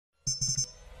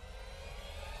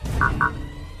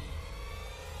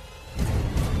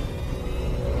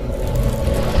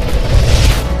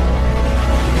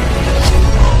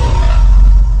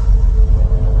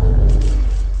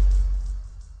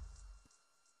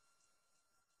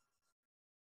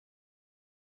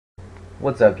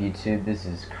What's up YouTube, this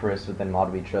is Chris with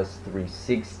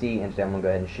GOW3 and today I'm going to go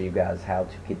ahead and show you guys how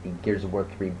to get the Gears of War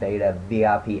 3 Beta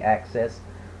VIP access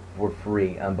for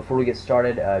free. Before we get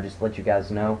started, just to let you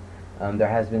guys know, there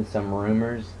has been some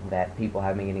rumors that people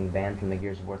have been getting banned from the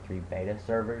Gears of War 3 Beta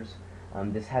servers.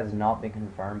 This has not been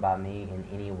confirmed by me in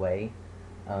any way.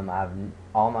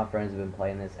 All my friends have been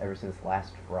playing this ever since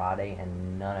last Friday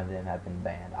and none of them have been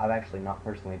banned. I've actually not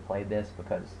personally played this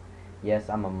because yes,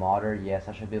 I'm a modder, yes,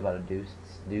 I should be able to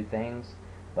do things,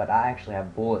 but I actually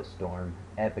have Bulletstorm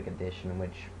Epic Edition,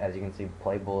 which, as you can see,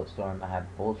 play Bulletstorm. I have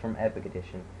Bulletstorm Epic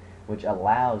Edition, which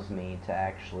allows me to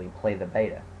actually play the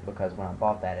beta, because when I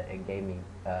bought that, it gave me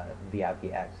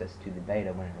VIP access to the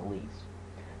beta when it released.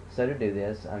 So to do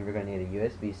this, you're going to need a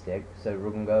USB stick, so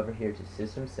we're going to go over here to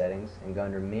System Settings and go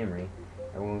under Memory,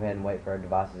 and we're going to go ahead and wait for our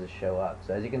devices to show up.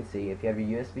 So as you can see, if you have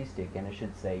your USB stick in, it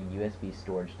should say USB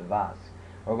Storage Device.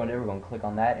 What we're going to click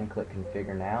on that and click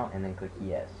Configure Now, and then click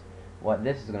Yes. What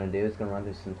this is going to do is going to run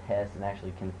through some tests and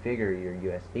actually configure your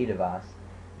USB device.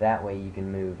 That way you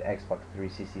can move Xbox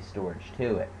 360 storage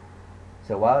to it.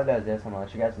 So while it does this, I'm going to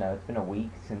let you guys know it's been a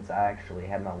week since I actually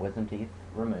had my wisdom teeth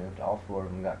removed. All 4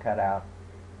 of them got cut out.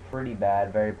 Pretty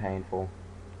bad, very painful.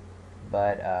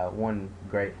 But one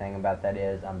great thing about that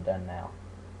is I'm done now.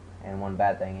 And one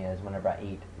bad thing is whenever I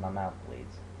eat, my mouth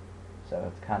bleeds. So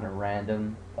it's kind of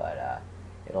random, but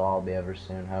it'll all be over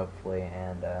soon, hopefully,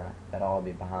 and that'll all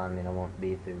be behind me, and I won't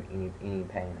be through any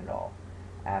pain at all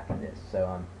after this.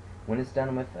 So when it's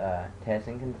done with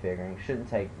testing and configuring, it shouldn't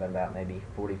take but about maybe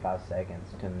 45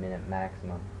 seconds to a minute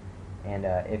maximum. And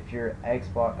if your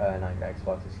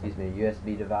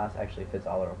USB device actually fits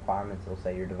all the requirements, it'll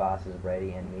say your device is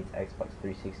ready and meets Xbox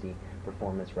 360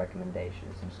 performance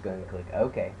recommendations. So just go ahead and click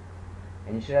OK.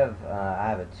 And you should have, I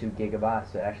have a 2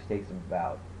 gigabytes, so it actually takes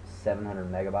about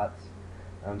 700 megabytes.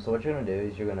 So what you're going to do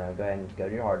is you're going to go ahead and go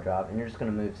to your hard drive, and you're just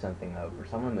going to move something over.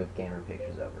 So I'm going to move gamer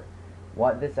pictures over.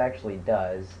 What this actually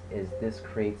does is this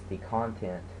creates the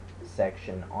content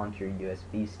section onto your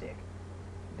USB stick.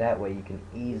 That way you can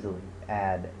easily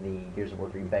add the Gears of War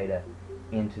 3 Beta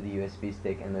into the USB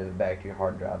stick and move it back to your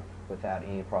hard drive without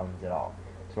any problems at all.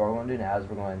 So what we're going to do now is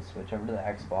we're going to switch over to the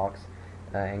Xbox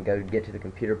and get to the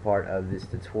computer part of this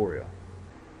tutorial.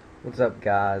 What's up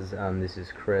guys, this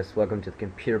is Chris. Welcome to the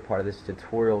computer part of this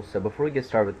tutorial. So before we get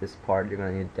started with this part, you're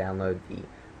going to need to download the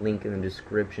link in the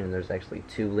description. There's actually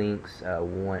 2 links,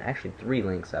 actually 3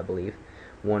 links I believe.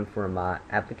 One for my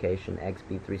application,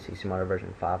 XB360 Modder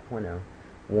version 5.0.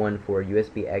 One for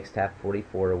USB XTAF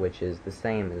 44, which is the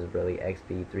same as really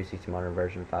XB360 Modder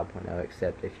version 5.0,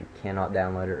 except if you cannot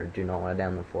download it or do not want to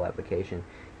download the full application,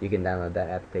 you can download that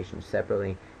application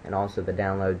separately, and also the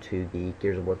download to the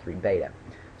Gears of War 3 Beta.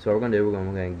 So what we're going to do, we're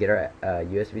going to get our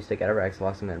USB stick out of our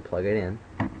Xbox. I'm going to plug it in.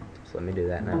 So let me do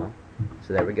that now.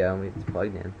 So there we go, it's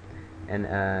plugged in. And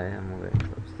I'm going to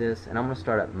close this, and I'm going to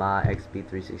start up my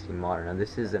XB360 Modder. Now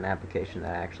this is an application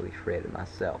that I actually created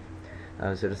myself.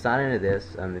 So to sign into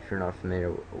this, if you're not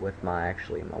familiar with my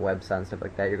website and stuff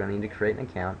like that, you're going to need to create an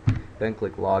account. Go ahead and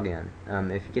click Login.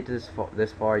 If you get to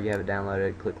this far, you have it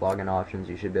downloaded, click Login Options,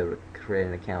 you should be able to create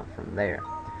an account from there.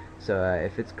 So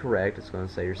if it's correct, it's going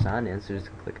to say you're signed in, so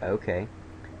just click OK.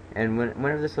 And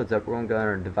whenever this loads up, we're going to go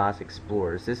under Device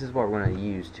Explorers. This is what we're going to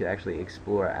use to actually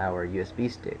explore our USB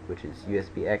stick, which is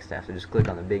USB XTAF. So just click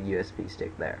on the big USB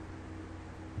stick there.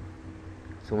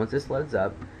 So once this loads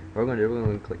up, what we're going to do, we're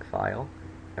going to click File,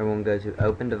 and we're going to go to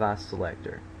Open Device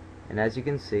Selector. And as you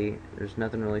can see, there's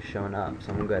nothing really showing up.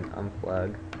 So I'm going to go ahead and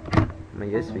unplug my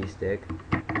USB stick,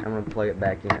 and I'm going to plug it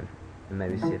back in, and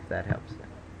maybe see if that helps it.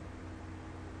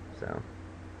 So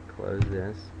close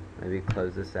this, maybe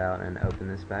close this out and open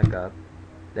this back up.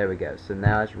 There we go. So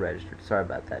now it's registered. Sorry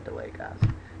about that delay, guys.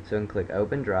 So we can click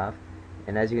Open Drive,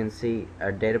 and as you can see,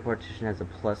 our data partition has a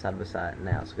plus side beside it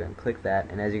now. So go ahead and click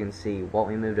that, and as you can see, what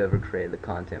we moved over created the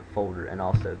content folder and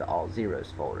also the all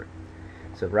zeros folder.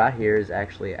 So right here is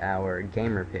actually our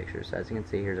gamer pictures. So as you can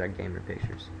see, here's our gamer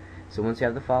pictures. So once you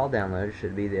have the file downloaded, it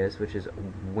should be this, which is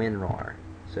WinRAR.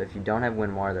 So if you don't have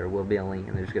WinRAR, there will be a link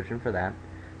in the description for that.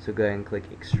 So go ahead and click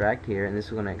Extract here, and this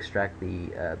is going to extract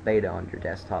the beta on your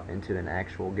desktop into an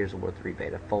actual Gears of War 3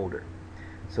 Beta folder.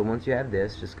 So once you have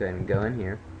this, just go ahead and go in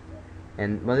here,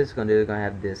 and what this is going to do is going to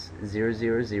have this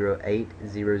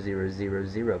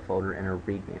 000800000 folder in a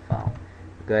README file.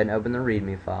 Go ahead and open the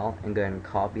README file, and go ahead and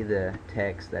copy the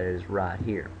text that is right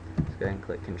here. So go ahead and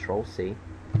click Control-C.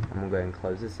 I'm going to go ahead and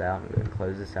close this out, and go ahead and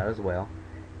close this out as well.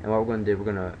 And what we're going to do,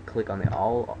 we're going to click on the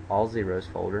all zeros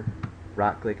folder,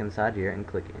 right click inside here and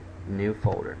click New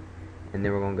Folder, and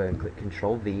then we're going to go ahead and click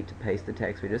Control V to paste the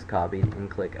text we just copied and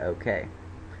click OK.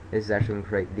 this is actually going to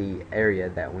create the area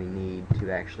that we need to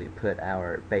actually put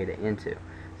our beta into. So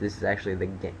this is actually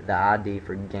the ID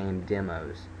for game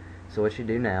demos. So what you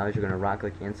do now is you're going to right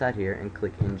click inside here and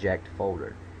click inject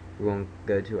folder. We're going to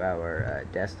go to our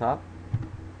desktop.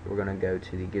 We're going to go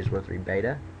to the GOW3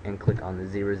 Beta and click on the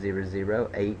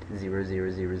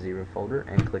 000800000 folder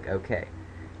and click OK.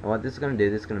 And what this is going to do,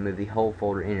 this is going to move the whole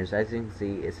folder in here. So as you can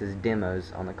see, it says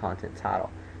demos on the content title.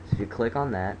 So if you click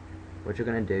on that, what you're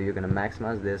going to do, you're going to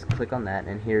maximize this, click on that,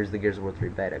 and here's the Gears of War 3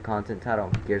 Beta. Content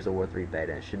title, Gears of War 3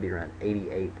 Beta. It should be around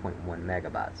 88.1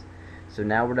 megabytes. So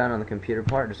now we're done on the computer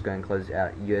part. Just go ahead and close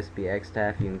out USB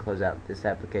XTAF. You can close out this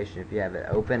application if you have it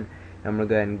open. And I'm going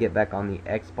to go ahead and get back on the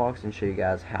Xbox and show you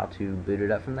guys how to boot it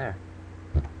up from there.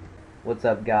 What's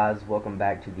up, guys? Welcome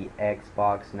back to the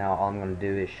Xbox. Now all I'm going to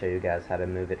do is show you guys how to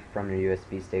move it from your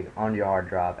USB stick onto your hard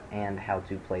drive and how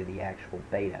to play the actual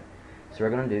beta. So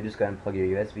what we're going to do, just go ahead and plug your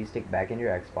USB stick back into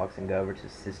your Xbox and go over to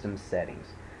System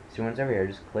Settings. So once over here,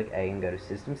 just click A and go to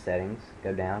System Settings,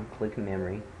 go down, click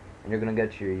Memory, and you're going to go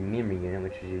to your memory unit,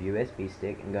 which is your USB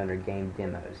stick, and go under Game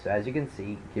Demos. So as you can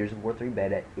see, Gears of War 3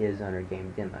 Beta is under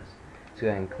Game Demos. So go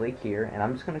ahead and click here, and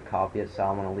I'm just going to copy it, so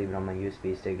I'm going to leave it on my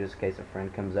USB stick just in case a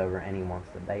friend comes over and he wants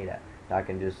the beta. I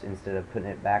can just, instead of putting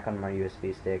it back on my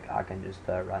USB stick, I can just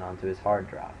put it right onto his hard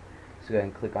drive. So go ahead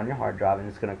and click on your hard drive, and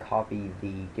it's going to copy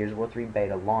the Gears of War 3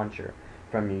 Beta launcher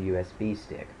from your USB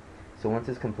stick. So once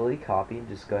it's completely copied,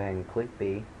 just go ahead and click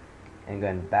B, and go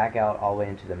ahead and back out all the way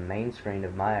into the main screen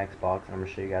of my Xbox, and I'm going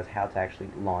to show you guys how to actually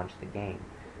launch the game.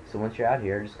 So once you're out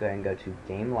here, just go ahead and go to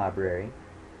Game Library,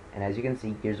 and as you can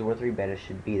see, Gears of War 3 Beta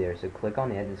should be there. So click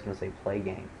on it, and it's going to say Play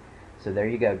Game. So there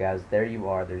you go, guys. There you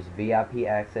are. There's VIP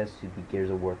access to the Gears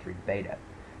of War 3 Beta.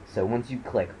 So once you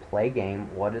click Play Game,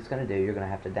 what it's going to do, you're going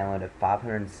to have to download a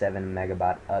 507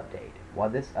 megabyte update.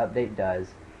 What this update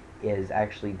does is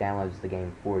actually downloads the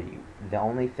game for you. The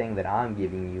only thing that I'm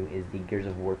giving you is the Gears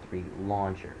of War 3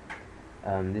 launcher.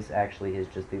 This actually is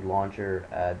just the launcher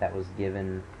that was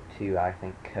given to, I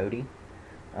think, Cody.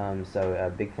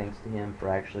 So big thanks to him for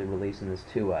actually releasing this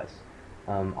to us.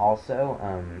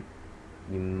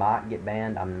 You might get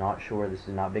banned. I'm not sure. This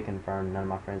has not been confirmed. None of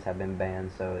my friends have been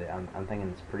banned, so I'm thinking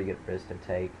it's a pretty good risk to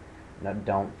take. And I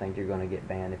don't think you're going to get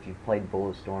banned. If you've played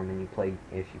Bulletstorm and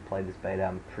if you played this beta,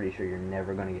 I'm pretty sure you're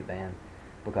never going to get banned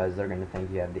because they're going to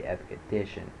think you have the Epic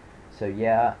Edition. So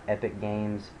yeah, Epic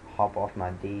Games, hop off my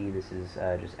D. This is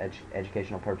just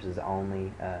educational purposes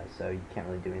only, so you can't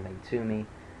really do anything to me.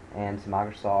 And to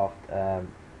Microsoft,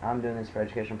 I'm doing this for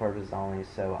educational purposes only,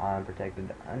 so I'm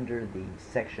protected under the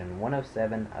Section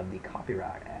 107 of the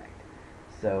Copyright Act.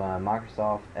 So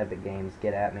Microsoft, Epic Games,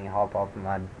 get at me, hop off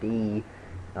my D.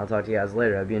 I'll talk to you guys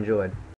later. Hope you enjoyed.